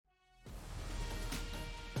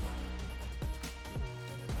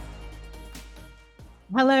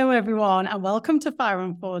Hello, everyone, and welcome to Fire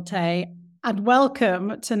and Forte, and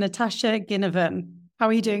welcome to Natasha Ginnivan. How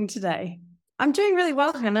are you doing today? I'm doing really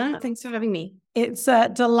well, Hannah. Thanks for having me. It's a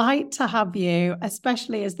delight to have you,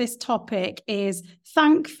 especially as this topic is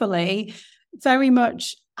thankfully very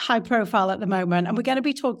much high profile at the moment. And we're going to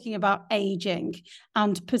be talking about aging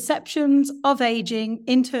and perceptions of aging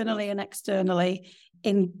internally and externally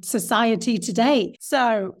in society today.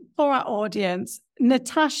 So, for our audience,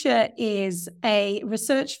 Natasha is a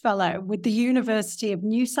research fellow with the University of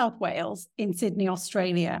New South Wales in Sydney,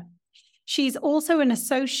 Australia. She's also an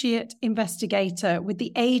associate investigator with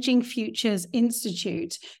the Aging Futures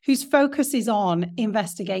Institute, whose focus is on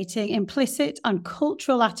investigating implicit and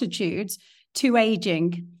cultural attitudes to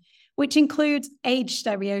aging, which includes age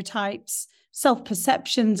stereotypes,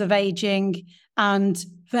 self-perceptions of aging, and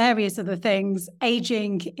various other things,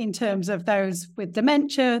 aging in terms of those with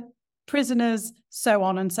dementia, prisoners, so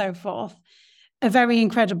on and so forth. A very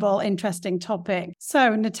incredible, interesting topic.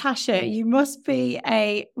 So, Natasha, you must be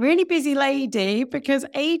a really busy lady because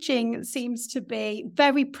aging seems to be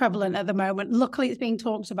very prevalent at the moment. Luckily, it's being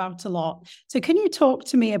talked about a lot. So, can you talk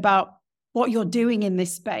to me about what you're doing in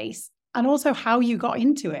this space and also how you got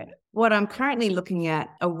into it? What I'm currently looking at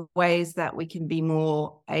are ways that we can be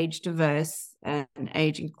more age diverse and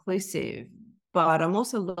age inclusive, but I'm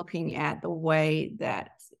also looking at the way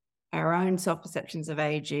that our own self-perceptions of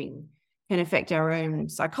aging can affect our own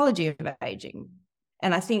psychology of aging.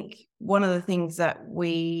 And I think one of the things that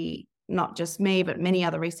we, not just me, but many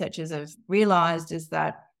other researchers have realized is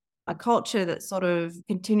that a culture that sort of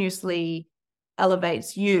continuously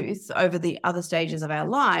elevates youth over the other stages of our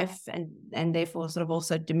life and therefore sort of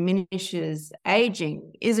also diminishes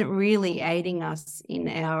aging isn't really aiding us in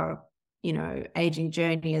our, aging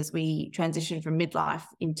journey as we transition from midlife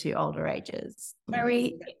into older ages.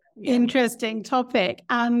 Very interesting topic.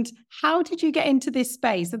 And how did you get into this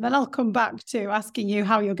space? And then I'll come back to asking you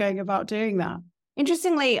how you're going about doing that.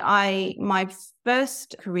 Interestingly, my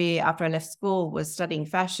first career after I left school was studying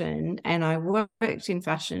fashion, and I worked in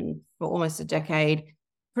fashion for almost a decade,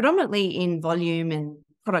 predominantly in volume and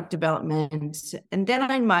product development. And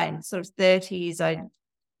then in my sort of 30s, I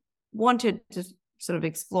wanted to sort of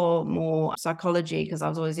explore more psychology because I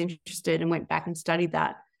was always interested and went back and studied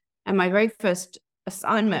that. And my very first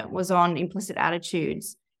assignment was on implicit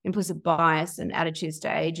attitudes, implicit bias and attitudes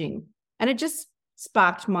to aging. And it just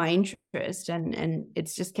sparked my interest and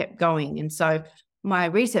it's just kept going. And so my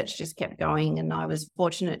research just kept going, and I was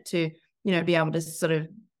fortunate to, be able to sort of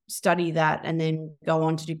study that and then go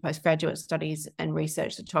on to do postgraduate studies and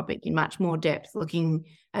research the topic in much more depth, looking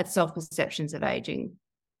at self-perceptions of aging.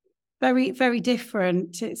 Very, very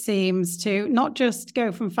different, it seems, to not just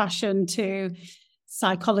go from fashion to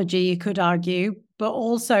psychology, you could argue, but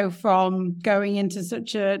also from going into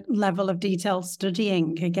such a level of detailed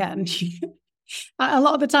studying again. A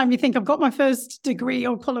lot of the time you think, I've got my first degree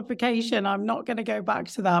or qualification, I'm not going to go back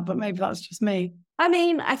to that, but maybe that's just me. I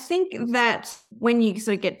mean, I think that when you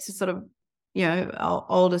sort of get to sort of,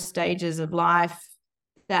 older stages of life,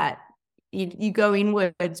 that you go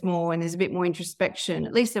inwards more and there's a bit more introspection.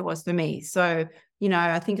 At least it was for me. So,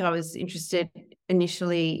 I think I was interested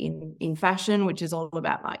initially in fashion, which is all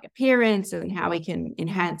about like appearance and how we can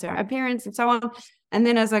enhance our appearance and so on. And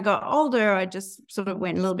then as I got older, I just sort of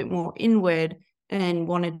went a little bit more inward and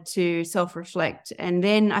wanted to self-reflect. And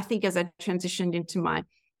then I think as I transitioned into my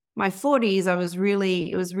 40s,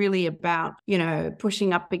 it was really about,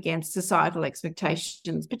 pushing up against societal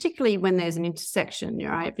expectations, particularly when there's an intersection,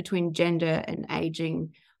 right, between gender and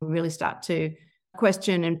aging. We really start to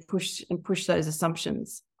question and push those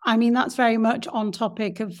assumptions. I mean, that's very much on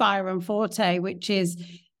topic of Fire and Forte, which is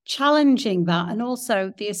challenging that, and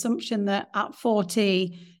also the assumption that at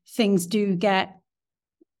 40 things do get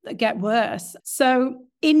worse. So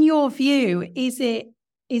in your view, is it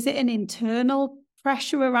an internal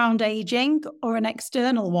pressure around aging or an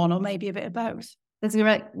external one, or maybe a bit of both? That's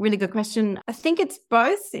a really good question. I think it's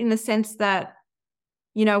both, in the sense that,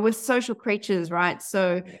 we're social creatures, right?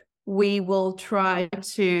 So we will try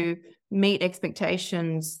to meet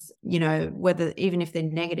expectations, whether even if they're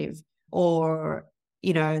negative, or,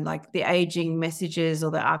 like the aging messages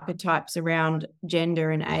or the archetypes around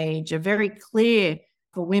gender and age are very clear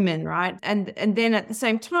for women, right? And then at the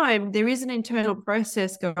same time, there is an internal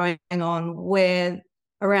process going on where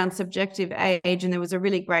around subjective age, and there was a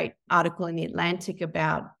really great article in The Atlantic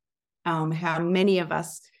about how many of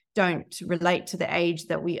us don't relate to the age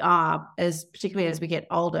that we are, particularly as we get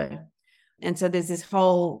older. And so there's this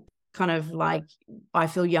whole kind of like, I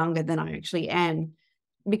feel younger than I actually am,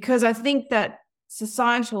 because I think that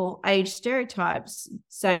societal age stereotypes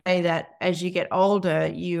say that as you get older,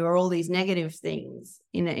 you are all these negative things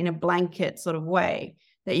in a blanket sort of way,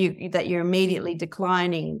 that you're immediately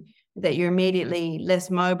declining, that you're immediately less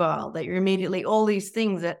mobile, that you're immediately all these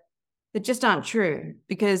things that just aren't true.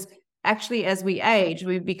 Because actually, as we age,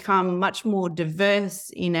 we become much more diverse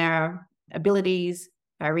in our abilities,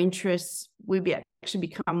 our interests. Actually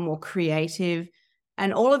become more creative.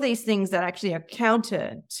 And all of these things that actually are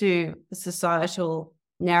counter to the societal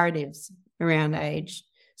narratives around age.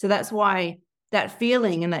 So that's why that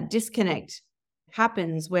feeling and that disconnect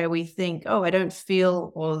happens, where we think, oh, I don't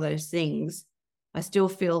feel all of those things. I still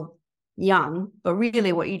feel young, but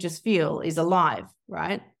really what you just feel is alive,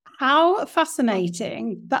 right? How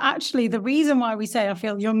fascinating that actually the reason why we say I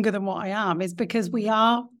feel younger than what I am is because we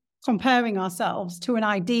are comparing ourselves to an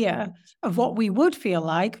idea of what we would feel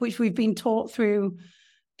like, which we've been taught through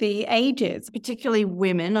the ages. Particularly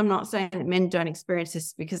women. I'm not saying that men don't experience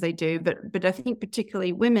this, because they do, but I think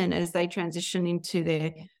particularly women, as they transition into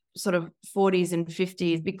their sort of 40s and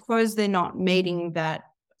 50s, because they're not meeting that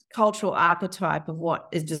cultural archetype of what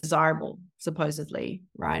is desirable, supposedly,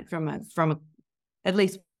 right? From a at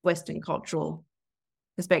least Western cultural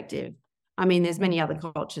perspective. I mean, there's many other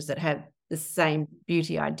cultures that have the same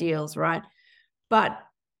beauty ideals, right? But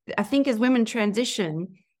I think as women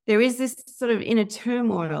transition, there is this sort of inner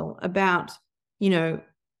turmoil about,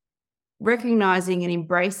 recognizing and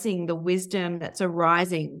embracing the wisdom that's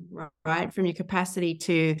arising, right, from your capacity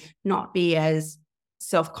to not be as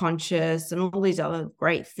self-conscious and all these other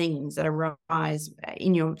great things that arise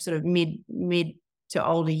in your sort of mid to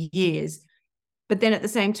older years. But then at the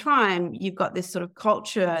same time, you've got this sort of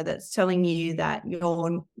culture that's telling you that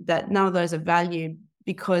that none of those are valued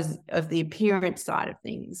because of the appearance side of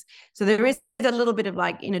things. So there is a little bit of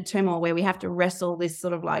like inner turmoil where we have to wrestle this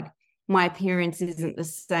sort of like, my appearance isn't the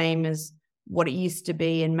same as what it used to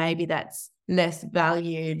be, and maybe that's less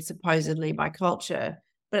valued supposedly by culture.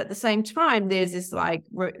 But at the same time, there's this like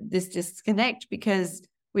this disconnect, because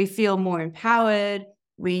we feel more empowered,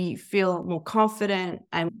 we feel more confident,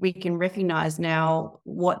 and we can recognize now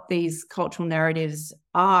what these cultural narratives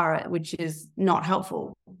are, which is not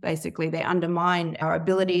helpful. Basically, they undermine our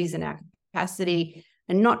abilities and our capacity,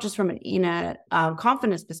 and not just from an inner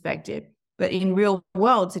confidence perspective, but in real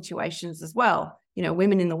world situations as well.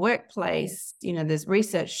 Women in the workplace, there's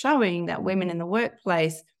research showing that women in the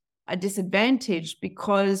workplace are disadvantaged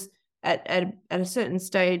because at a certain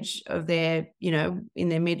stage of their, in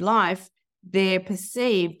their midlife, they're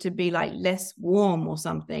perceived to be like less warm or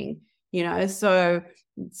something, so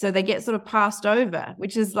they get sort of passed over,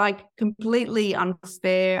 which is like completely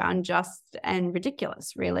unfair, unjust, and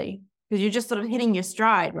ridiculous, really, because you're just sort of hitting your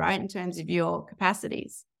stride, right, in terms of your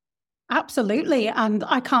capacities. Absolutely. And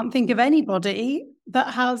I can't think of anybody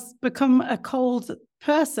that has become a cold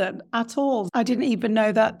person at all. I didn't even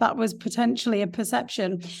know that was potentially a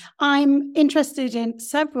perception. I'm interested in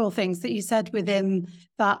several things that you said within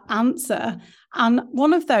that answer. And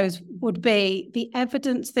one of those would be the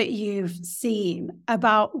evidence that you've seen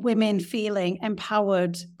about women feeling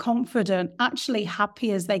empowered, confident, actually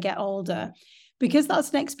happy as they get older. Because that's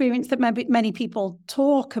an experience that maybe many people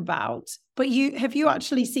talk about, but have you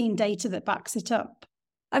actually seen data that backs it up?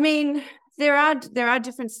 I mean, there are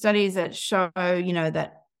different studies that show,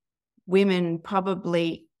 that women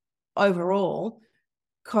probably overall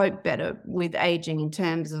cope better with aging in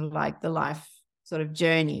terms of like the life sort of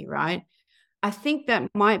journey, right? I think that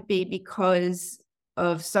might be because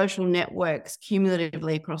of social networks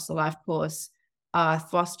cumulatively across the life course are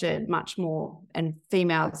fostered much more, and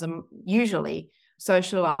females are usually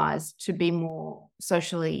socialized to be more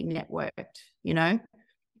socially networked,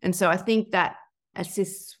 and so I think that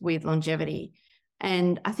assists with longevity.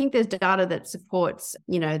 And I think there's data that supports,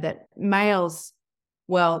 that males,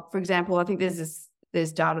 well, for example, I think there's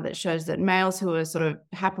data that shows that males who are sort of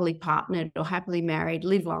happily partnered or happily married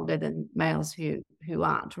live longer than males who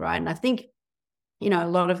aren't, right? And I think, a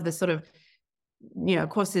lot of the sort of, of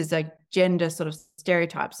course, there's like gender sort of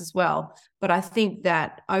stereotypes as well. But I think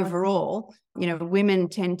that overall, women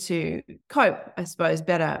tend to cope, I suppose,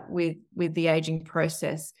 better with the aging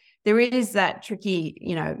process. There is that tricky,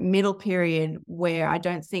 middle period where I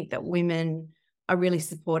don't think that women are really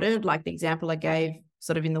supported, like the example I gave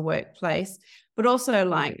sort of in the workplace. But also,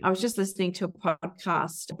 like, I was just listening to a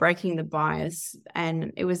podcast, Breaking the Bias,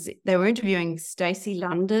 and they were interviewing Stacey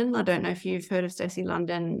London. I don't know if you've heard of Stacey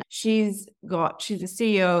London. She's the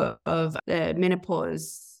CEO of the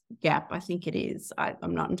Menopause Gap, I think it is.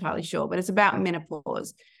 I'm not entirely sure, but it's about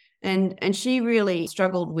menopause. And she really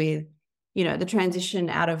struggled with the transition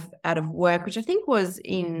out of work, which I think was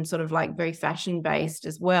in sort of like very fashion based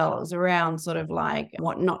as well. It was around sort of like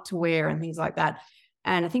what not to wear and things like that.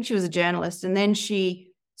 And I think she was a journalist, and then she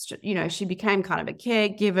became kind of a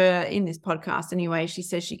caregiver. In this podcast anyway, she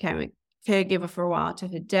says she became a caregiver for a while to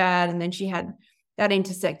her dad, and then she had that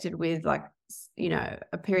intersected with like,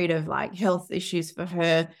 a period of like health issues for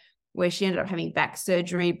her, where she ended up having back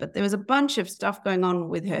surgery. But there was a bunch of stuff going on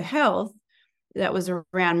with her health that was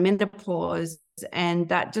around menopause, and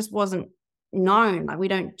that just wasn't known. Like, we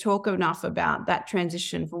don't talk enough about that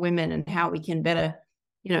transition for women and how we can better,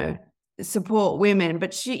 support women.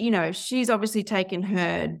 But she's obviously taken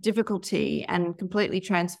her difficulty and completely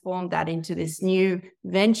transformed that into this new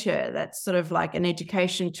venture that's sort of like an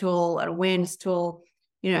education tool, an awareness tool,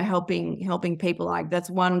 helping people. Like,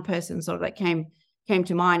 that's one person sort of that came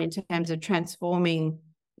to mind in terms of transforming,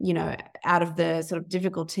 out of the sort of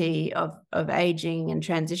difficulty of aging and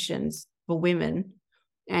transitions for women,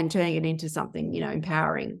 and turning it into something,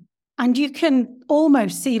 empowering. And you can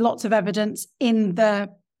almost see lots of evidence in the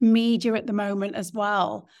media at the moment as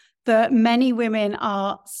well, that many women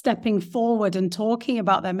are stepping forward and talking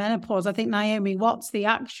about their menopause. I think Naomi Watts, the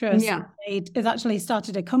actress, has actually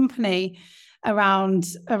started a company around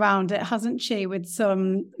it, hasn't she, with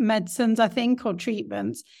some medicines, I think, or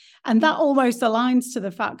treatments. And that almost aligns to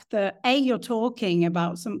the fact that A, you're talking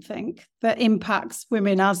about something that impacts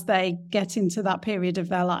women as they get into that period of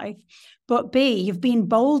their life. But B, you've been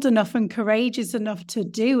bold enough and courageous enough to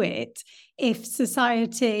do it if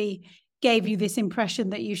society gave you this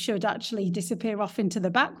impression that you should actually disappear off into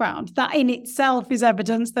the background. That in itself is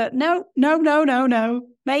evidence that no.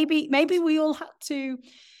 Maybe we all had to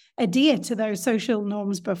adhere to those social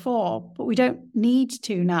norms before, but we don't need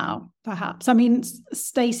to now, perhaps. I mean,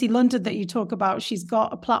 Stacey London that you talk about, she's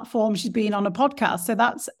got a platform, she's been on a podcast, so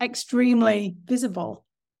that's extremely visible.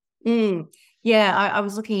 Yeah, I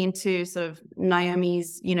was looking into sort of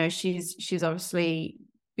Naomi's, she's obviously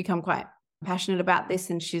become quite passionate about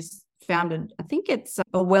this, and she's founded, I think it's a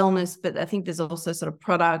wellness, but I think there's also sort of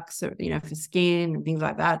products, for skin and things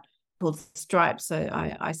like that, called Stripes. So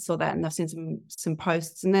I saw that, and I've seen some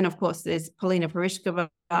posts. And then, of course, there's Polina Pariskova,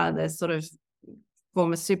 there's sort of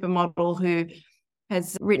former supermodel who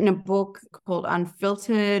has written a book called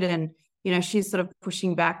Unfiltered, and she's sort of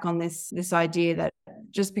pushing back on this idea that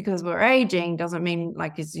just because we're aging doesn't mean,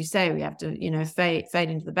 like, as you say, we have to fade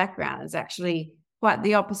into the background. It's actually quite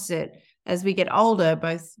the opposite. As we get older,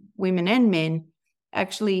 both women and men,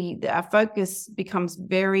 actually our focus becomes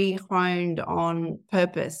very honed on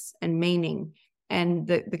purpose and meaning and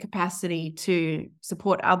the capacity to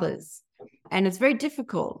support others. And it's very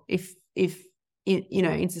difficult if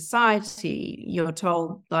in society you're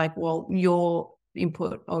told, like, well, your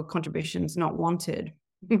input or contribution is not wanted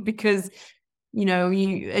because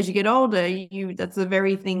you, as you get older, that's the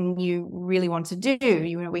very thing you really want to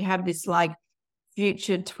do. We have this like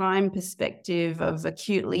future time perspective of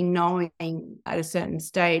acutely knowing at a certain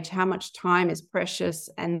stage how much time is precious,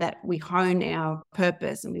 and that we hone our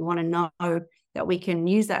purpose, and we want to know that we can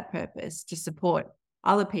use that purpose to support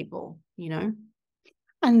other people,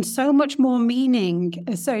 And so much more meaning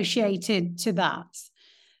associated to that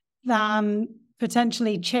than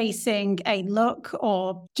potentially chasing a look.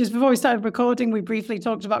 Or just before we started recording, we briefly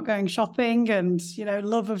talked about going shopping and,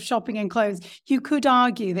 love of shopping and clothes. You could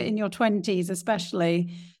argue that in your 20s,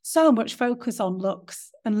 especially, so much focus on looks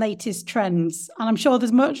and latest trends. And I'm sure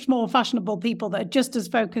there's much more fashionable people that are just as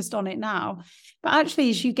focused on it now. But actually,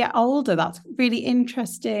 as you get older, that's really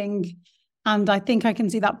interesting. And I think I can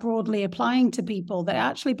see that broadly applying to people, that it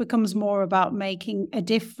actually becomes more about making a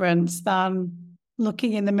difference than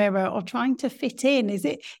looking in the mirror or trying to fit in.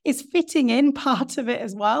 Is fitting in part of it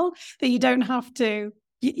as well, that you don't have to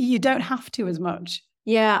as much?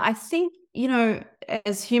 Yeah, I think,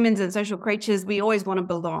 as humans and social creatures, we always want to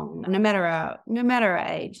belong, no matter our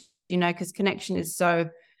age, because connection is so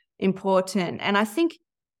important. And I think,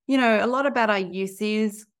 a lot about our youth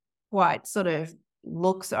is quite sort of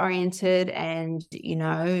looks oriented, and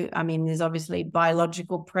there's obviously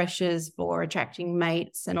biological pressures for attracting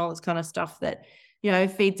mates and all this kind of stuff that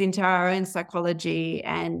feeds into our own psychology,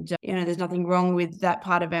 and there's nothing wrong with that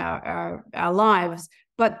part of our lives,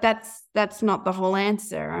 but that's not the whole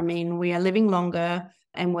answer. I mean, we are living longer,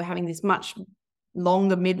 and we're having this much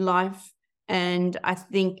longer midlife, and I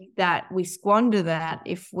think that we squander that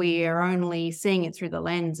if we are only seeing it through the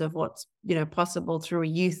lens of what's possible through a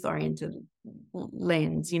youth oriented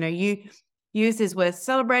lens. Youth is worth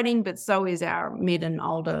celebrating, but so is our mid and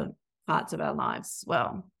older parts of our lives as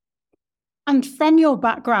well. And from your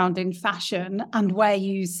background in fashion and where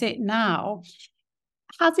you sit now,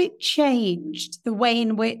 Has it changed the way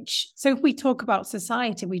in which, so if we talk about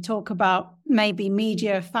society, we talk about maybe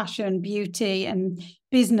media, fashion, beauty, and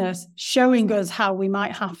business showing us how we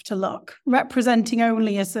might have to look, representing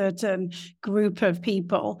only a certain group of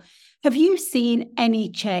people. Have you seen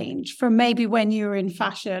any change from maybe when you were in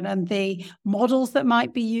fashion and the models that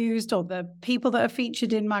might be used or the people that are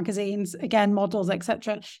featured in magazines, again, models,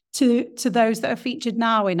 etc., to those that are featured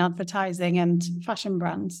now in advertising and fashion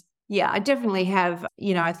brands? Yeah, I definitely have.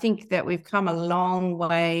 I think that we've come a long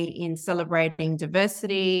way in celebrating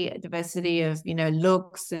diversity of,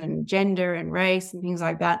 looks and gender and race and things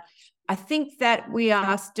like that. I think that we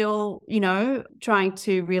are still, trying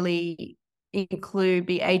to really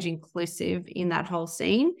be age inclusive in that whole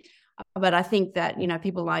scene. But I think that,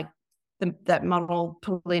 people like that model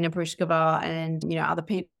Polina Pushkova and, other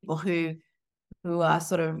people who are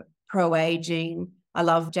sort of pro-aging. I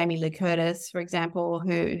love Jamie Lee Curtis, for example,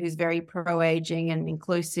 who's very pro-aging and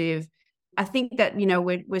inclusive. I think that,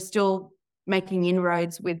 we're still making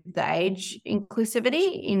inroads with the age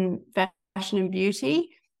inclusivity in fashion and beauty.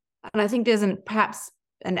 And I think there's perhaps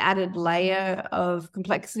an added layer of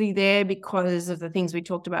complexity there because of the things we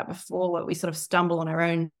talked about before, where we sort of stumble on our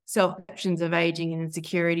own self-perceptions of aging and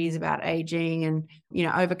insecurities about aging and,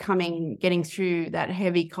 getting through that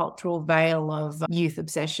heavy cultural veil of youth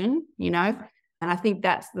obsession, And I think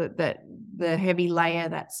that's the heavy layer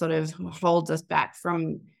that sort of holds us back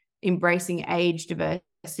from embracing age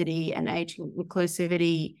diversity and age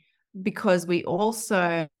inclusivity, because we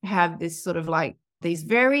also have this sort of like these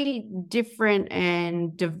very different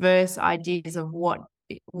and diverse ideas of what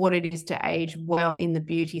it is to age well in the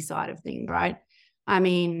beauty side of things, right? I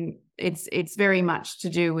mean, it's very much to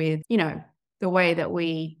do with, the way that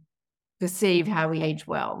we perceive how we age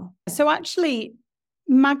well. So actually,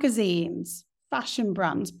 magazines, fashion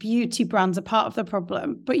brands, beauty brands are part of the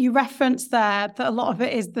problem. But you referenced there that a lot of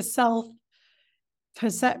it is the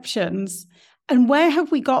self-perceptions. And where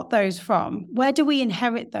have we got those from? Where do we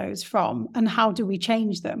inherit those from? And how do we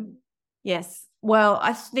change them? Yes. Well,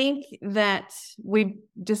 I think that we've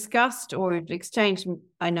discussed or we've exchanged,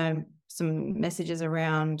 I know, some messages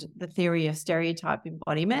around the theory of stereotype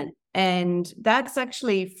embodiment. And that's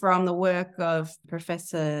actually from the work of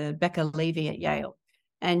Professor Becca Levy at Yale.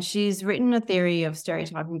 And she's written a theory of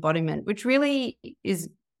stereotype embodiment, which really is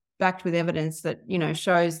backed with evidence that,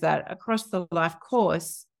 shows that across the life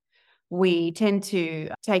course, we tend to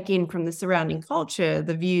take in from the surrounding culture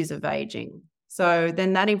the views of aging. So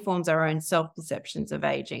then that informs our own self-perceptions of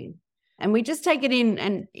aging. And we just take it in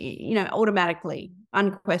and, automatically,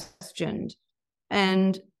 unquestioned.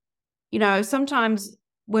 And, sometimes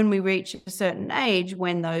when we reach a certain age,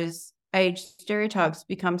 when those age stereotypes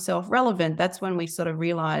become self-relevant, that's when we sort of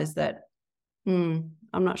realize that, I'm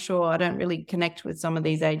not sure, I don't really connect with some of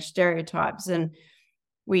these age stereotypes. And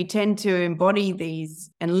we tend to embody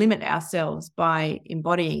these and limit ourselves by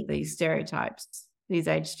embodying these stereotypes, these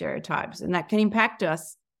age stereotypes. And that can impact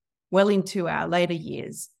us well into our later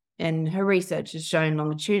years. And her research has shown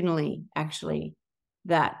longitudinally, actually,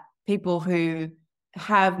 that people who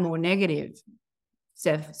have more negative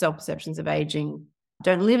self-perceptions of aging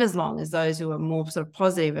don't live as long as those who are more sort of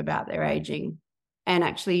positive about their aging. And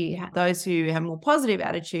actually, those who have more positive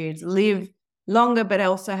attitudes live longer, but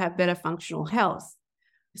also have better functional health.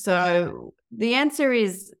 So the answer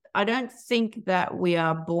is, I don't think that we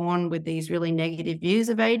are born with these really negative views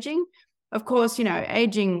of aging. Of course,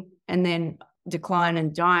 aging and then decline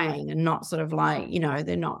and dying and not sort of like,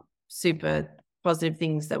 they're not super positive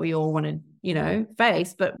things that we all want to,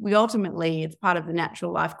 face, but we ultimately, it's part of the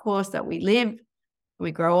natural life course that we live,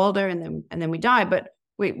 we grow older and then we die. But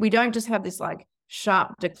we don't just have this like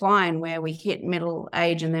sharp decline where we hit middle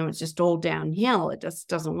age and then it's just all downhill. It just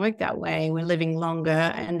doesn't work that way. We're living longer,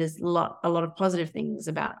 and there's a lot of positive things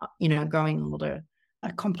about, growing older.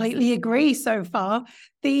 I completely agree so far.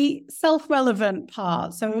 The self-relevant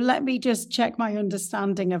part. So let me just check my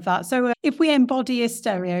understanding of that. So if we embody a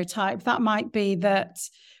stereotype, that might be that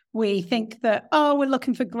we think that, we're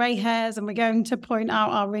looking for grey hairs and we're going to point out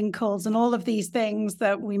our wrinkles and all of these things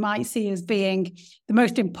that we might see as being the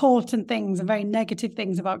most important things and very negative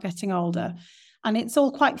things about getting older. And it's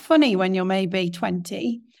all quite funny when you're maybe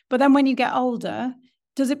 20. But then when you get older,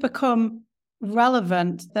 does it become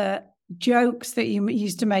relevant that jokes that you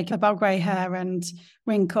used to make about grey hair and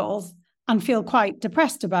wrinkles and feel quite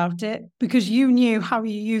depressed about it because you knew how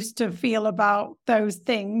you used to feel about those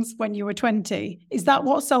things when you were 20? Is that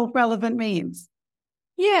what self-relevant means?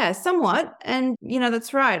 Yeah, somewhat. And,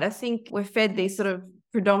 that's right. I think we're fed these sort of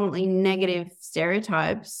predominantly negative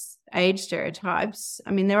stereotypes age stereotypes.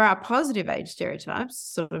 I mean, there are positive age stereotypes,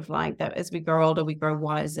 sort of like that as we grow older, we grow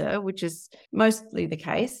wiser, which is mostly the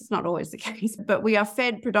case. It's not always the case, but we are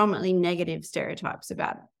fed predominantly negative stereotypes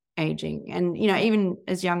about aging. And, even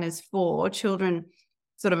as young as 4, children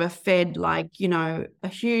sort of are fed like, a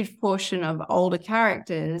huge portion of older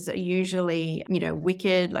characters are usually,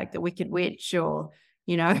 wicked, like the Wicked Witch, or,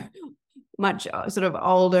 much sort of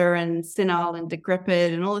older and senile and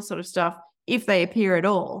decrepit and all this sort of stuff, if they appear at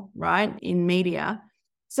all, right, in media.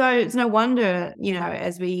 So it's no wonder,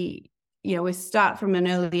 as we start from an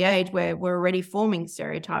early age where we're already forming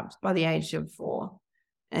stereotypes by the age of 4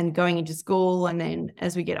 and going into school, and then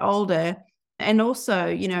as we get older. And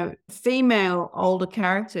also, female older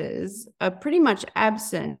characters are pretty much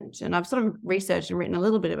absent. And I've sort of researched and written a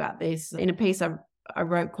little bit about this in a piece I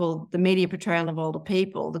wrote called The Media Portrayal of Older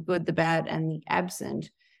People, the Good, the Bad, and the Absent.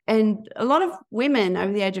 And a lot of women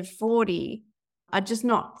over the age of 40 are just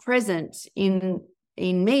not present in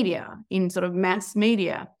media, in sort of mass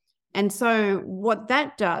media. And so what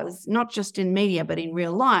that does, not just in media, but in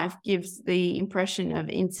real life, gives the impression of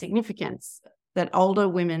insignificance, that older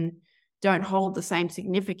women don't hold the same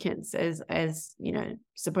significance as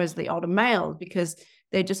supposedly older males, because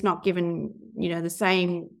they're just not given, the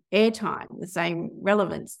same airtime, the same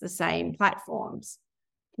relevance, the same platforms.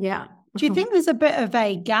 Yeah. Do you think there's a bit of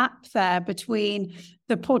a gap there between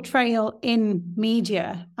the portrayal in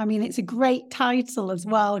media? I mean, it's a great title as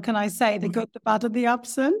well. Can I say The Good, the Bad, and the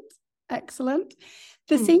Absent? Excellent.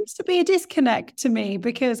 There seems to be a disconnect to me,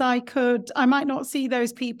 because I might not see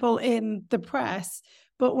those people in the press,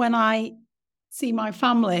 but when I see my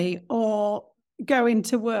family or go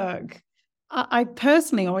into work, I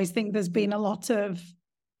personally always think there's been a lot of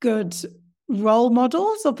good role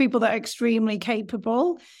models or people that are extremely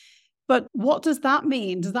capable. But what does that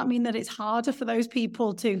mean? Does that mean that it's harder for those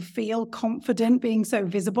people to feel confident being so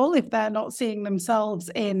visible if they're not seeing themselves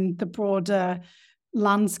in the broader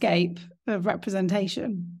landscape of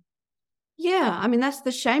representation? Yeah, I mean, that's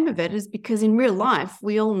the shame of it, is because in real life,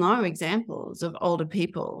 we all know examples of older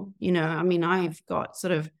people. I mean, I've got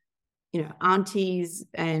sort of, aunties,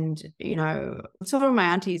 and, some of my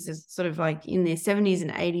aunties are sort of like in their 70s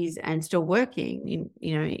and 80s and still working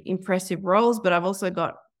in, impressive roles. But I've also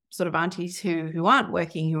got sort of aunties who aren't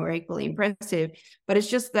working, who are equally impressive. But it's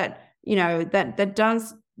just that, that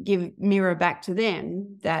does give mirror back to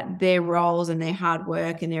them that their roles and their hard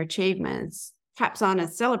work and their achievements perhaps aren't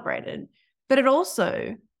as celebrated. But it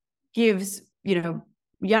also gives,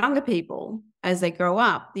 younger people, as they grow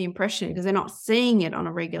up, the impression, because they're not seeing it on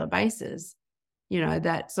a regular basis,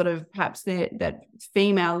 that sort of perhaps that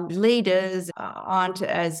female leaders aren't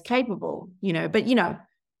as capable, but,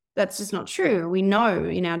 that's just not true. We know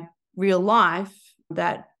in our real life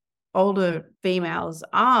that older females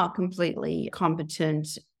are completely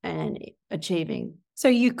competent and achieving. So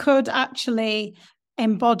you could actually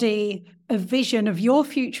embody a vision of your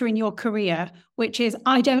future in your career, which is,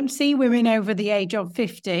 I don't see women over the age of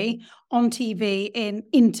 50 on TV in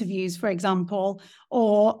interviews, for example,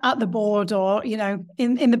 or at the board, or,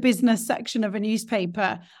 in the business section of a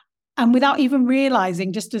newspaper. And without even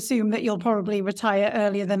realizing, just assume that you'll probably retire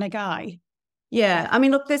earlier than a guy. Yeah. I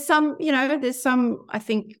mean, look, there's some, I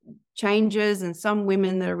think, changes, and some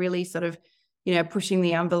women that are really sort of, pushing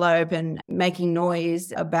the envelope and making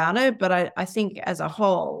noise about it. But I think as a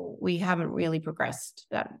whole, we haven't really progressed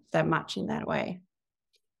that much in that way.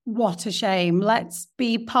 What a shame. Let's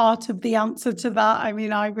be part of the answer to that. I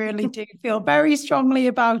mean, I really do feel very strongly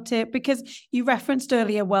about it, because you referenced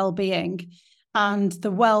earlier well-being and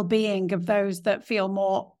the well-being of those that feel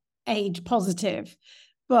more age positive.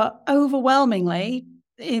 But overwhelmingly,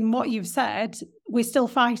 in what you've said, we're still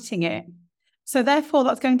fighting it. So therefore,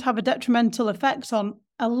 that's going to have a detrimental effect on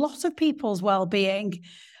a lot of people's well-being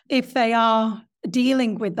if they are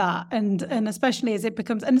dealing with that. And especially as it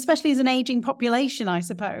becomes, and especially as an aging population, I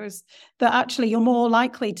suppose, that actually you're more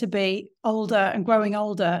likely to be older and growing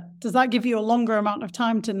older. Does that give you a longer amount of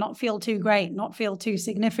time to not feel too great, not feel too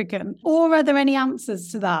significant? Or are there any answers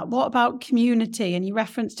to that? What about community? And you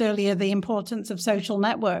referenced earlier the importance of social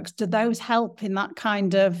networks. Do those help in that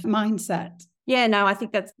kind of mindset? Yeah, no, I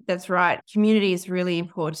think that's right. Community is really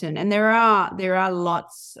important. And there are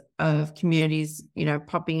lots of communities,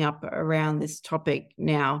 popping up around this topic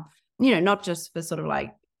now, not just for sort of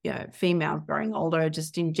like, females growing older,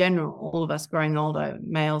 just in general, all of us growing older,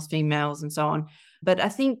 males, females, and so on. But I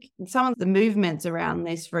think some of the movements around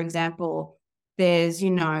this, for example, there's,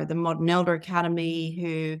 the Modern Elder Academy,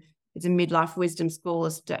 who is a midlife wisdom school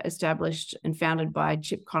established and founded by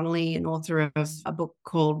Chip Connolly, an author of a book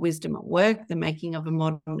called Wisdom at Work, The Making of a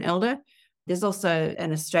Modern Elder, There's also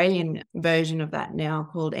an Australian version of that now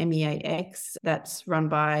called MEAX that's run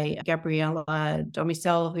by Gabriella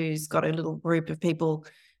Domicel, who's got a little group of people,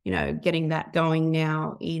 getting that going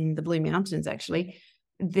now in the Blue Mountains, actually.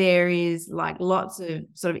 There is like lots of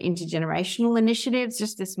sort of intergenerational initiatives.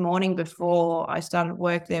 Just this morning before I started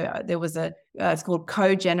work, there was it's called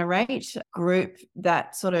Co-Generate group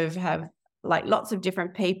that sort of have like lots of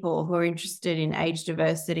different people who are interested in age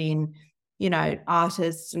diversity and,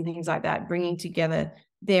 artists and things like that, bringing together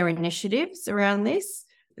their initiatives around this.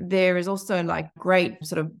 There is also like great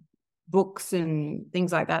sort of books and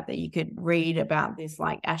things like that you could read about this,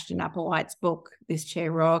 like Ashton Applewhite's book, This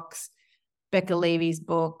Chair Rocks, Becca Levy's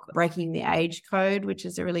book, Breaking the Age Code, which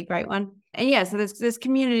is a really great one. And yeah, so there's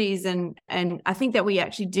communities, and I think that we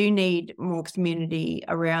actually do need more community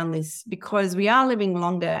around this because we are living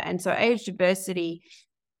longer. And so age diversity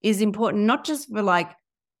is important, not just for like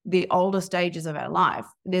the older stages of our life.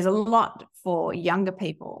 There's a lot for younger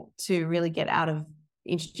people to really get out of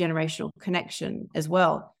intergenerational connection as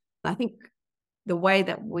well. I think the way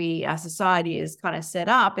that our society is kind of set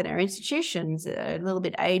up and our institutions are a little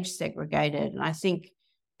bit age segregated. And I think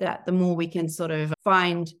that the more we can sort of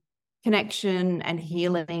find connection and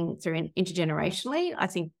healing through intergenerationally, I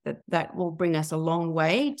think that will bring us a long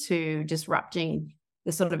way to disrupting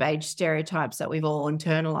the sort of age stereotypes that we've all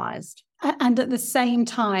internalized. And at the same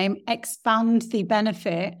time, expand the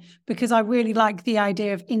benefit, because I really like the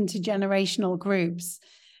idea of intergenerational groups.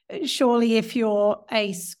 Surely if you're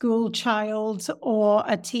a school child or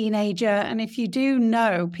a teenager, and if you do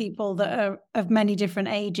know people that are of many different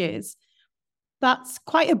ages, that's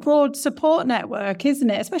quite a broad support network, isn't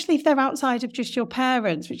it? Especially if they're outside of just your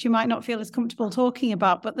parents, which you might not feel as comfortable talking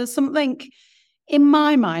about. But there's something, in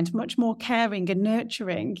my mind, much more caring and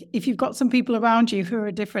nurturing if you've got some people around you who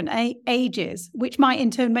are different ages, which might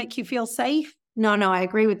in turn make you feel safe. No, I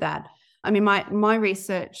agree with that. I mean, my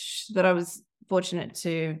research that I was fortunate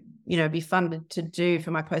to, be funded to do for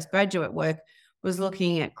my postgraduate work was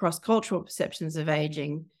looking at cross-cultural perceptions of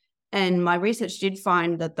aging. And my research did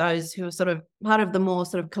find that those who were sort of part of the more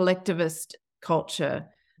sort of collectivist culture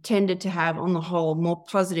tended to have, on the whole, more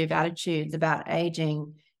positive attitudes about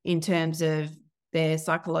aging in terms of their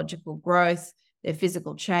psychological growth, their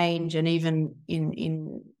physical change, and even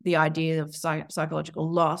in the idea of psychological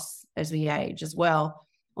loss as we age as well.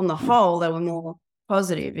 On the whole, they were more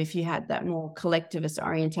positive if you had that more collectivist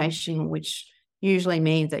orientation, which usually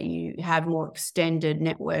means that you have more extended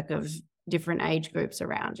network of different age groups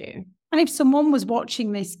around you. And if someone was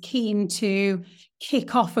watching this keen to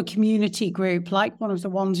kick off a community group like one of the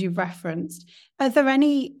ones you've referenced, are there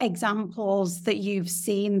any examples that you've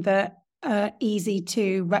seen that are easy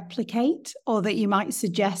to replicate or that you might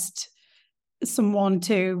suggest someone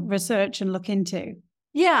to research and look into?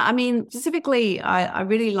 Yeah, I mean, specifically, I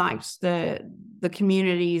really liked the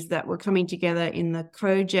communities that were coming together in the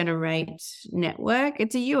Co-Generate network.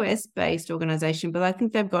 It's a US-based organization, but I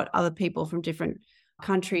think they've got other people from different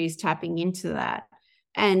countries tapping into that.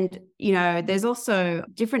 And, there's also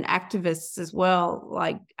different activists as well,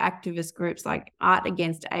 like activist groups like Art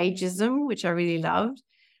Against Ageism, which I really loved.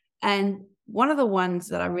 And one of the ones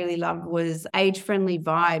that I really loved was Age Friendly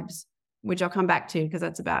Vibes, which I'll come back to because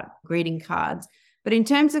that's about greeting cards. But in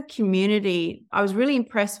terms of community, I was really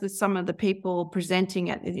impressed with some of the people presenting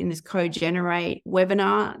in this Co-Generate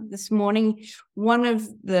webinar this morning. One of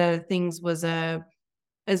the things was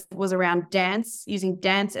around dance, using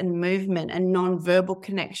dance and movement and non-verbal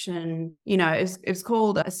connection. It's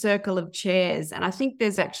called a circle of chairs. And I think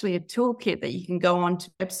there's actually a toolkit that you can go on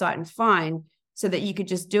to the website and find so that you could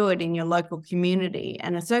just do it in your local community.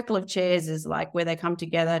 And a circle of chairs is like where they come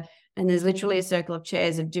together and there's literally a circle of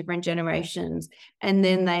chairs of different generations. And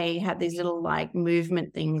then they have these little like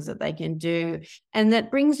movement things that they can do. And that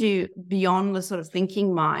brings you beyond the sort of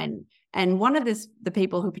thinking mind. And one of the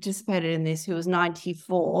people who participated in this, who was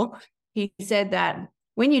 94, he said that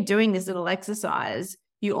when you're doing this little exercise,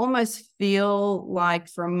 you almost feel like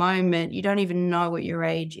for a moment, you don't even know what your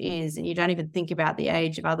age is and you don't even think about the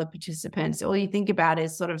age of other participants. All you think about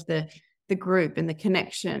is sort of the group and the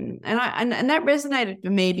connection. And that resonated for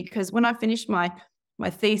me because when I finished my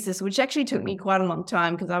thesis, which actually took me quite a long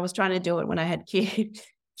time because I was trying to do it when I had kids.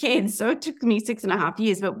 So it took me 6.5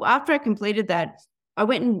 years. But after I completed that, I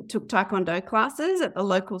went and took Taekwondo classes at the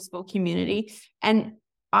local school community. And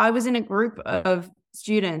I was in a group of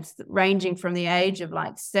students ranging from the age of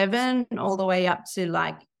like 7 all the way up to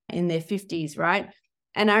like in their 50s, right?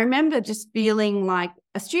 And I remember just feeling like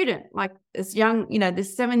a student, like this young,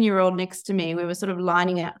 this 7-year-old next to me. We were sort of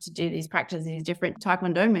lining up to do these practices, these different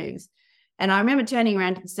Taekwondo moves. And I remember turning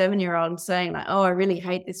around to the 7-year-old and saying like, oh, I really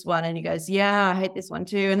hate this one. And he goes, yeah, I hate this one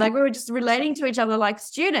too. And like, we were just relating to each other like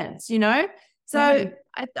students, you know? So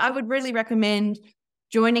I would really recommend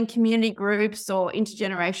joining community groups or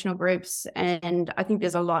intergenerational groups. And I think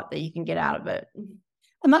there's a lot that you can get out of it.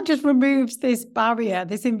 And that just removes this barrier,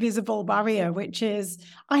 this invisible barrier, which is,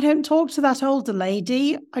 I don't talk to that older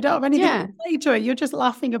lady. I don't have anything to say to her. You're just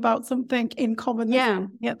laughing about something in common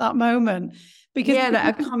at that moment. Because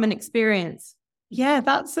a common experience. Yeah,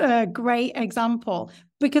 that's a great example.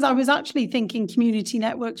 Because I was actually thinking community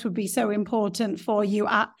networks would be so important for you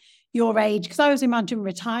at your age, because I always imagine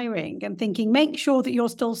retiring and thinking, make sure that you're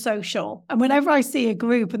still social. And whenever I see a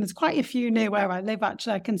group, and there's quite a few near where I live,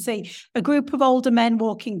 actually, I can see a group of older men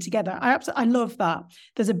walking together. I love that.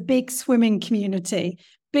 There's a big swimming community,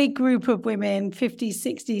 big group of women, 50s,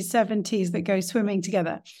 60s, 70s that go swimming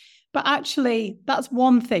together. But actually, that's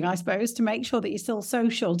one thing, I suppose, to make sure that you're still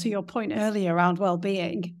social, to your point earlier around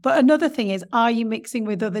well-being. But another thing is, are you mixing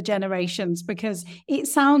with other generations? Because it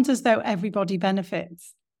sounds as though everybody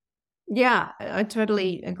benefits. Yeah, I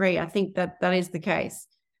totally agree. I think that is the case,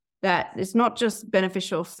 that it's not just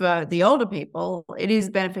beneficial for the older people, it is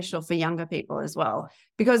beneficial for younger people as well.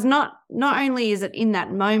 Because not only is it in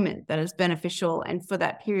that moment that it's beneficial and for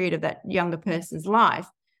that period of that younger person's life,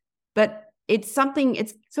 but it's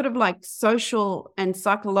sort of like social and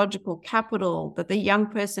psychological capital that the young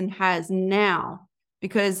person has now,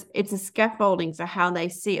 because it's a scaffolding for how they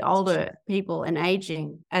see older people and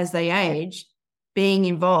aging as they age, being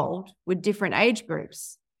involved with different age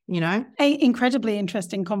groups, you know? An incredibly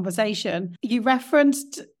interesting conversation. You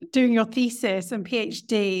referenced doing your thesis and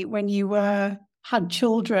PhD when you had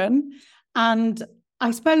children. And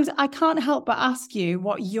I suppose I can't help but ask you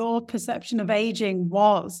what your perception of aging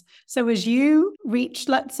was. So as you reached,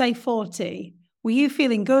 let's say, 40, were you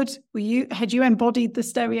feeling good? Had you embodied the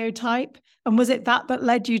stereotype? And was it that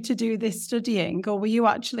led you to do this studying? Or were you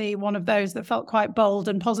actually one of those that felt quite bold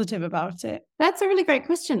and positive about it? That's a really great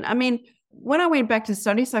question. I mean, when I went back to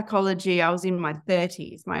study psychology, I was in my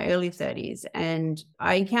early 30s, and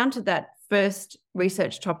I encountered that first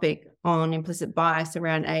research topic on implicit bias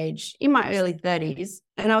around age in my early 30s.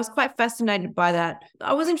 And I was quite fascinated by that.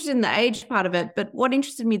 I was interested in the age part of it, but what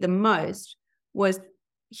interested me the most was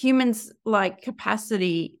humans' like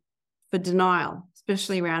capacity for denial,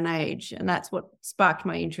 especially around age. And that's what sparked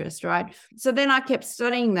my interest, right? So then I kept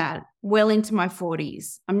studying that well into my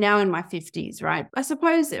 40s. I'm now in my 50s, right? I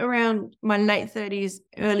suppose around my late 30s,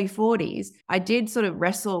 early 40s, I did sort of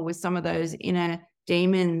wrestle with some of those inner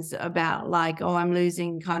demons about like, oh, I'm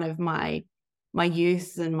losing kind of my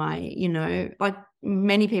youth and my, you know, like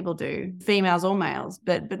many people do, females or males,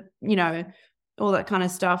 but you know, all that kind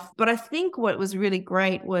of stuff. But I think what was really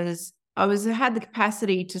great was I had the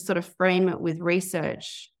capacity to sort of frame it with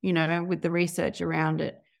research, you know, with the research around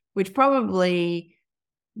it, which probably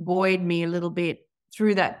buoyed me a little bit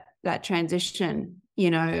through that transition,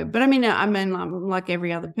 you know. But I'm like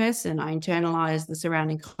every other person, I internalize the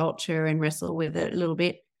surrounding culture and wrestle with it a little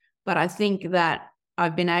bit. But I think that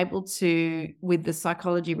I've been able to, with the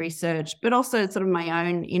psychology research, but also sort of my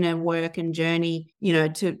own inner work and journey, you know,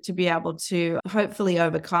 to be able to hopefully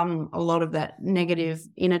overcome a lot of that negative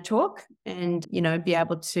inner talk and, you know, be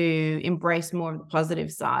able to embrace more of the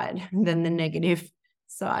positive side than the negative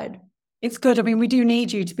side. It's good. I mean, we do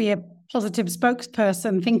need you to be a positive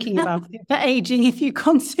spokesperson thinking about it for aging, if you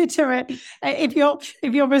consider it, if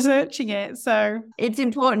you're researching it. So it's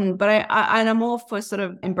important, but I'm all for sort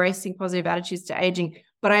of embracing positive attitudes to aging.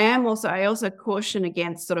 But I also caution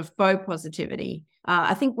against sort of faux positivity.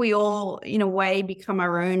 I think we all, in a way, become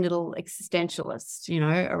our own little existentialists, you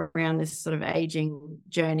know, around this sort of aging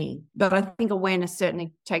journey. But I think awareness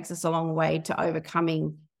certainly takes us a long way to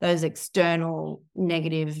overcoming those external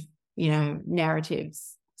negative, you know,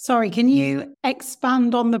 narratives. Sorry, can you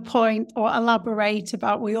expand on the point or elaborate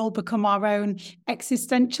about we all become our own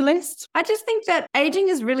existentialists? I just think that aging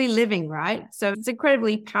is really living, right? So it's an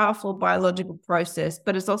incredibly powerful biological process,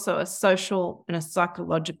 but it's also a social and a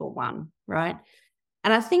psychological one, right?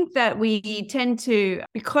 And I think that we tend to,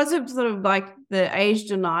 because of sort of like the age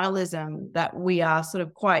denialism that we are sort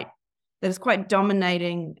of that is quite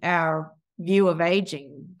dominating our view of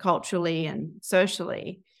aging culturally and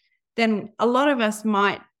socially, then a lot of us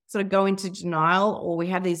might sort of go into denial, or we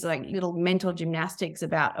have these like little mental gymnastics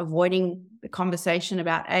about avoiding the conversation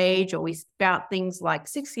about age, or we spout things like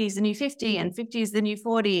 60 is the new 50 and 50 is the new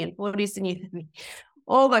 40 and 40 is the new 30,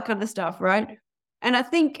 all that kind of stuff, right? And I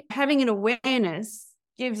think having an awareness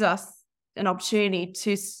gives us an opportunity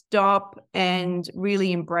to stop and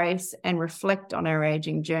really embrace and reflect on our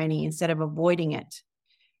aging journey instead of avoiding it.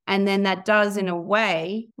 And then that does, in a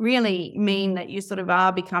way, really mean that you sort of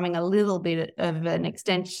are becoming a little bit of an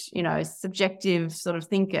extension, subjective sort of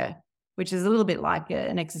thinker, which is a little bit like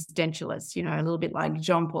an existentialist, a little bit like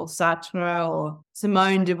Jean-Paul Sartre or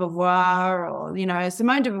Simone de Beauvoir, or,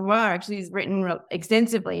 Simone de Beauvoir actually has written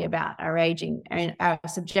extensively about our aging and our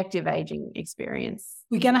subjective aging experience.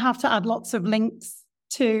 We're going to have to add lots of links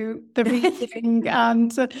to the reading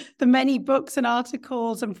and the many books and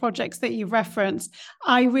articles and projects that you've referenced.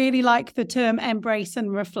 I really like the term embrace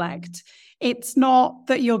and reflect. It's not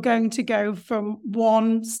that you're going to go from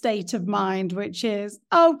one state of mind, which is,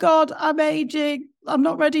 oh God, I'm aging, I'm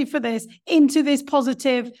not ready for this, into this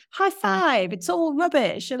positive high five. It's all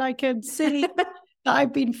rubbish. And I can see that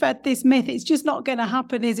I've been fed this myth. It's just not going to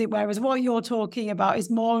happen, is it? Whereas what you're talking about is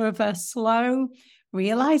more of a slow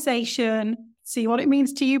realization. See what it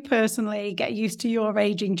means to you personally, get used to your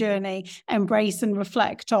aging journey, embrace and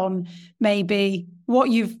reflect on maybe what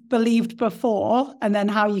you've believed before and then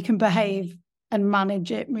how you can behave and manage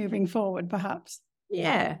it moving forward, perhaps.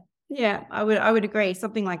 Yeah, I would agree.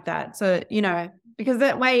 Something like that. So, because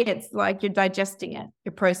that way it's like you're digesting it,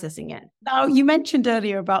 you're processing it. Now, you mentioned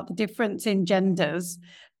earlier about the difference in genders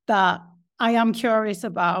that I am curious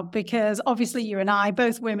about, because obviously you and I,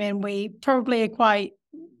 both women, we probably are quite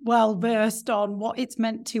well versed on what it's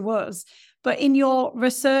meant to us. But in your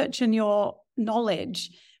research and your knowledge,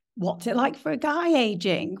 what's it like for a guy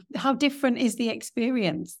aging? How different is the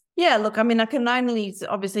experience? Yeah, look, I mean, I can only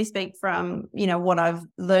obviously speak from, what I've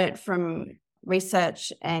learned from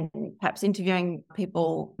research and perhaps interviewing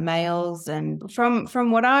people, males, and from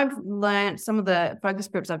what I've learned, some of the focus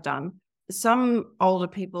groups I've done, some older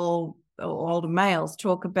people or older males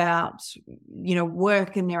talk about,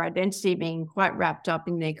 work and their identity being quite wrapped up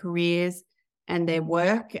in their careers and their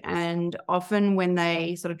work. And often when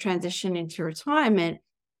they sort of transition into retirement,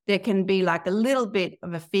 there can be like a little bit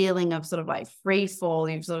of a feeling of sort of like free fall.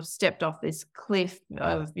 You've sort of stepped off this cliff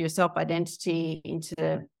of your self-identity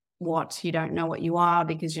into what you don't know what you are,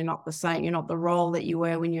 because you're not the same, you're not the role that you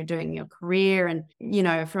were when you're doing your career. And,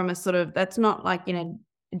 from a sort of, that's not like in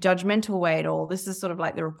a judgmental way at all. This is sort of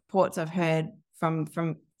like the reports I've heard from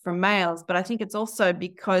males, but I think it's also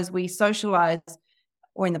because we socialize,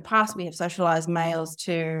 or in the past we have socialized males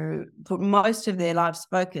to put most of their life's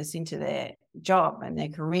focus into their job and their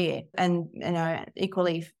career. And,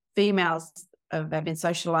 equally females have been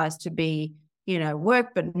socialized to be,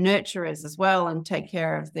 work, but nurturers as well, and take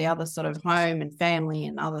care of the other sort of home and family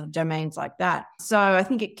and other domains like that. So I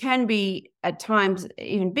think it can be at times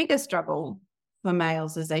even bigger struggle for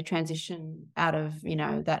males as they transition out of,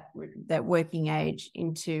 that working age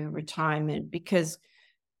into retirement, because,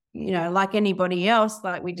 like anybody else,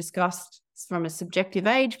 like we discussed from a subjective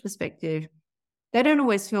age perspective, they don't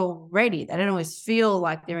always feel ready. They don't always feel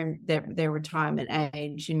like they're in their retirement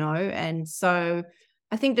age, and so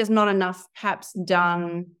I think there's not enough perhaps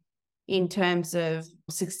done in terms of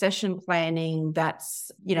succession planning.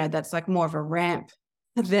 That's like more of a ramp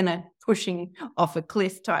than a pushing off a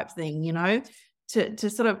cliff type thing, to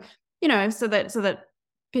sort of, so that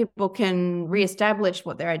people can reestablish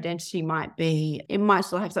what their identity might be. It might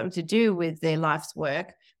still have something to do with their life's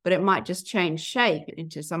work, but it might just change shape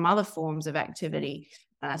into some other forms of activity.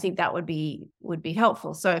 And I think that would be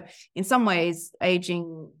helpful. So in some ways,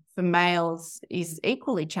 aging for males is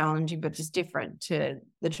equally challenging, but just different to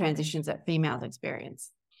the transitions that females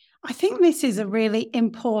experience. I think this is a really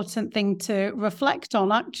important thing to reflect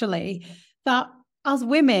on, actually, that as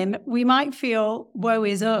women, we might feel woe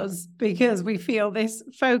is us because we feel this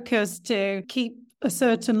focus to keep a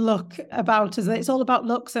certain look about us. It's all about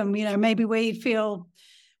looks, and, maybe we feel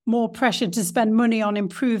more pressure to spend money on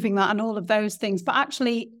improving that and all of those things. But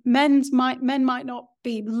actually, men might not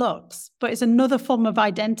be looks, but it's another form of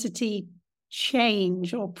identity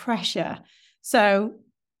change or pressure. So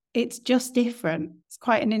it's just different. It's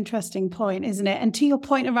quite an interesting point, isn't it? And to your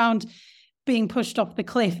point around being pushed off the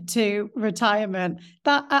cliff to retirement,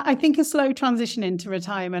 that I think a slow transition into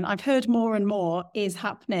retirement, I've heard more and more, is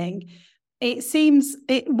happening. It seems,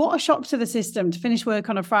 what a shock to the system to finish work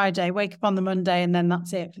on a Friday, wake up on the Monday, and then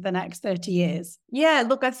that's it for the next 30 years. Yeah,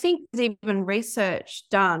 look, I think there's even research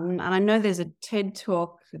done, and I know there's a TED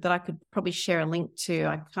talk that I could probably share a link to.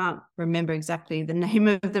 I can't remember exactly the name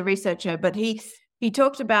of the researcher, but he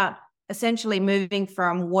talked about essentially moving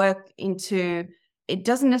from work into, it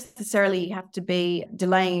doesn't necessarily have to be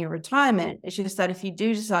delaying your retirement. It's just that if you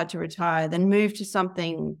do decide to retire, then move to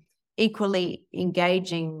something equally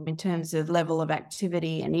engaging in terms of level of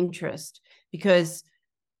activity and interest, because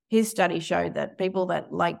his study showed that people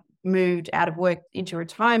that like moved out of work into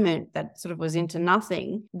retirement that sort of was into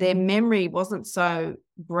nothing, their memory wasn't so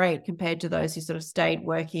great compared to those who sort of stayed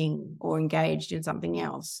working or engaged in something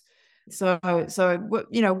else. So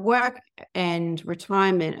work and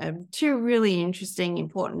retirement are two really interesting,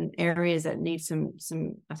 important areas that need some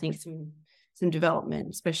development,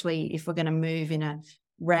 especially if we're going to move in a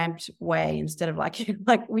ramped way instead of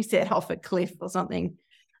like we said, off a cliff or something.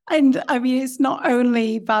 And I mean, it's not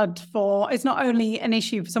only an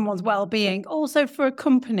issue for someone's well-being, also for a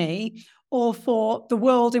company or for the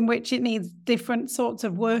world in which it needs different sorts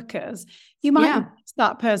of workers. You might ask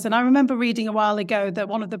that person. I remember reading a while ago that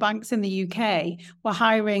one of the banks in the UK were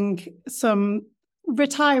hiring some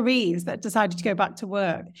retirees that decided to go back to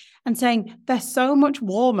work and saying they're so much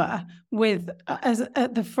warmer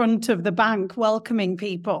at the front of the bank welcoming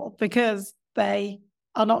people because they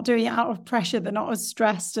are not doing it out of pressure. They're not as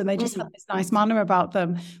stressed and they just have this nice manner about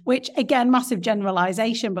them, which again, massive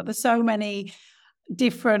generalization, but there's so many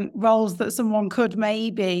different roles that someone could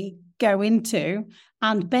maybe go into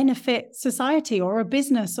and benefit society or a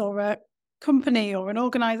business or a company or an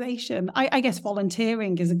organization. I guess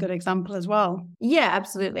volunteering is a good example as well. Yeah,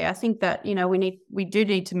 absolutely. I think that, we do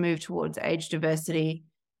need to move towards age diversity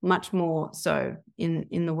much more so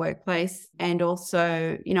in the workplace. And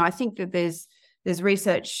also, I think that there's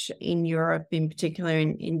research in Europe, in particular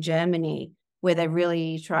in Germany, where they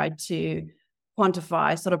really tried to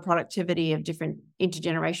quantify sort of productivity of different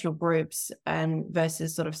intergenerational groups and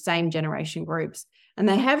versus sort of same generation groups. And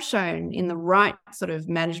they have shown in the right sort of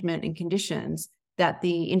management and conditions that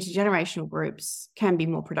the intergenerational groups can be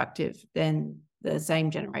more productive than the same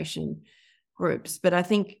generation groups. But I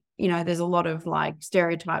think, there's a lot of like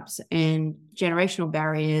stereotypes and generational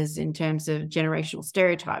barriers in terms of generational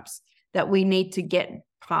stereotypes that we need to get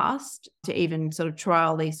past to even sort of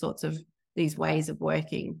trial these ways of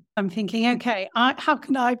working. I'm thinking, okay, how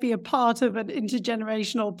can I be a part of an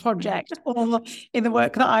intergenerational project or in the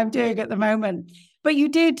work that I'm doing at the moment? But you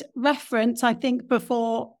did reference, I think,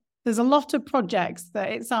 before, there's a lot of projects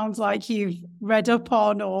that it sounds like you've read up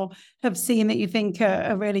on or have seen that you think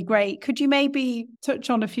are really great. Could you maybe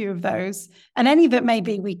touch on a few of those and any that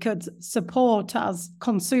maybe we could support as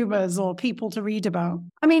consumers or people to read about?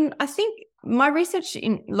 I mean, I think my research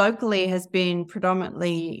locally has been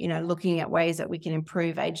predominantly, looking at ways that we can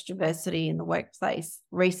improve age diversity in the workplace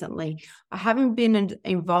recently. I haven't been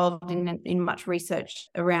involved in much research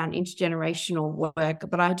around intergenerational work,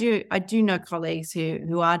 but I do know colleagues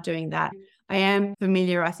who are doing that. I am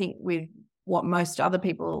familiar, I think, with what most other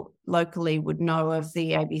people locally would know of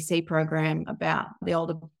the ABC program about the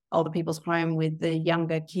older people's home with the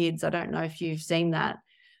younger kids. I don't know if you've seen that.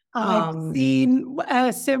 I've seen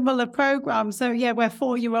a similar program. So yeah, where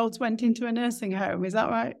 4-year-olds went into a nursing home. Is that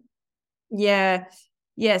right? Yeah.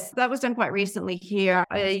 Yes, that was done quite recently here.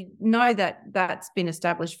 I know that that's been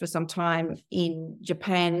established for some time in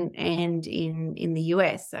Japan and in the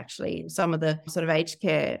US, actually, in some of the sort of aged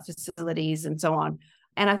care facilities and so on.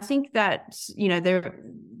 And I think that,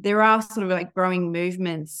 there are sort of like growing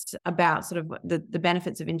movements about sort of the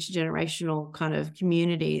benefits of intergenerational kind of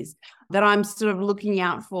communities that I'm sort of looking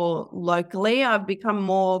out for locally. I've become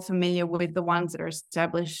more familiar with the ones that are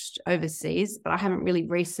established overseas, but I haven't really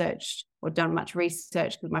researched or done much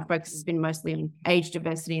research because my focus has been mostly on age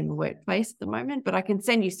diversity in the workplace at the moment. But I can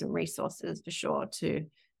send you some resources for sure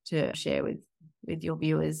to share with your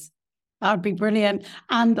viewers. That would be brilliant.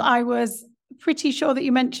 And I was pretty sure that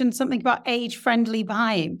you mentioned something about age-friendly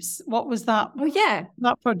vibes. What was that? Oh, yeah.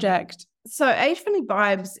 That project. So Age-Friendly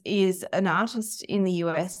Vibes is an artist in the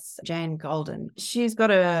US, Jan Golden. She's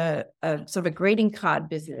got a sort of a greeting card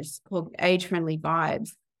business called Age-Friendly Vibes.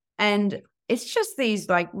 And it's just these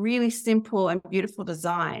like really simple and beautiful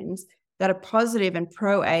designs that are positive and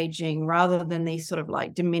pro-aging rather than these sort of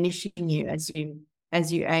like diminishing you as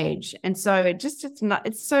you age. And so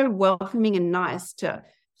it's so welcoming and nice to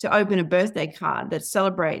open a birthday card that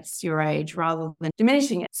celebrates your age rather than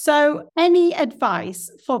diminishing it. So any advice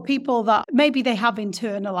for people that maybe they have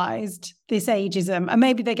internalized this ageism and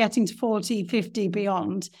maybe they're getting to 40, 50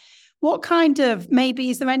 beyond, what kind of, maybe,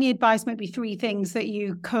 is there any advice, maybe 3 things that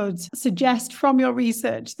you could suggest from your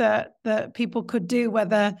research that people could do,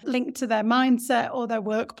 whether linked to their mindset or their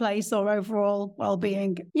workplace or overall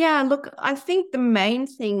well-being? Yeah, look, I think the main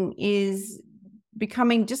thing is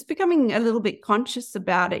becoming a little bit conscious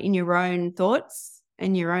about it in your own thoughts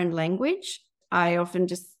and your own language. I often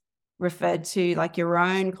just refer to like your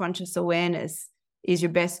own conscious awareness is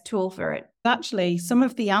your best tool for it. Actually, some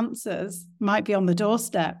of the answers might be on the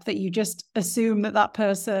doorstep that you just assume that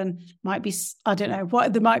person might be, I don't know,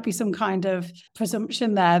 there might be some kind of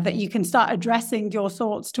presumption there that you can start addressing your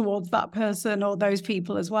thoughts towards that person or those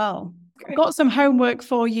people as well. I've got some homework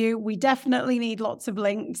for you. We definitely need lots of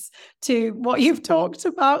links to what you've talked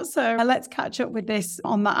about. So let's catch up with this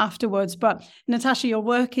on that afterwards. But Natasha, your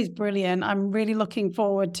work is brilliant. I'm really looking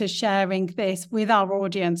forward to sharing this with our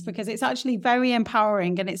audience because it's actually very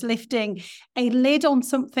empowering and it's lifting a lid on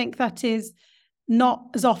something that is not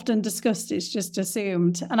as often discussed. It's just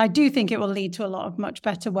assumed. And I do think it will lead to a lot of much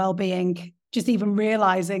better well-being, just even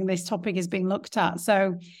realizing this topic is being looked at.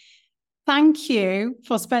 So thank you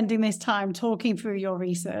for spending this time talking through your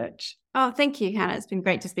research. Oh, thank you, Hannah. It's been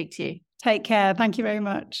great to speak to you. Take care. Thank you very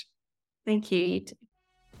much. Thank you. You too.